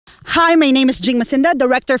Hi, my name is Jing Masinda,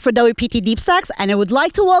 Director for WPT Deep Stacks, and I would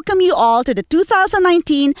like to welcome you all to the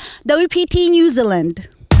 2019 WPT New Zealand.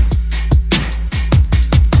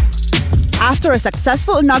 After a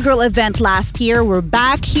successful inaugural event last year, we're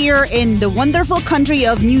back here in the wonderful country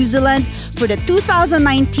of New Zealand for the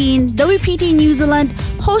 2019 WPT New Zealand,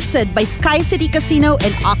 hosted by Sky City Casino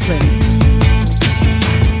in Auckland.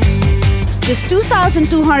 This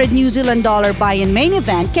 2,200 New Zealand dollar buy-in main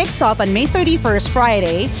event kicks off on May 31st,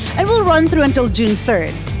 Friday, and will run through until June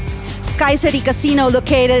 3rd. Sky City Casino,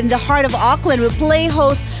 located in the heart of Auckland, will play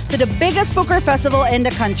host to the biggest poker festival in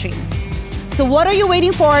the country. So what are you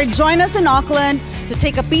waiting for? Join us in Auckland to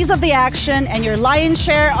take a piece of the action and your lion's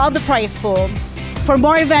share of the prize pool. For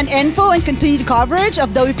more event info and continued coverage of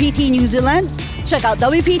WPT New Zealand, check out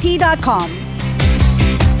WPT.com.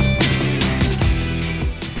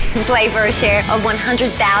 Play for a share of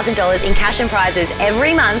 $100,000 in cash and prizes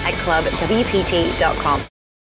every month at ClubWPT.com.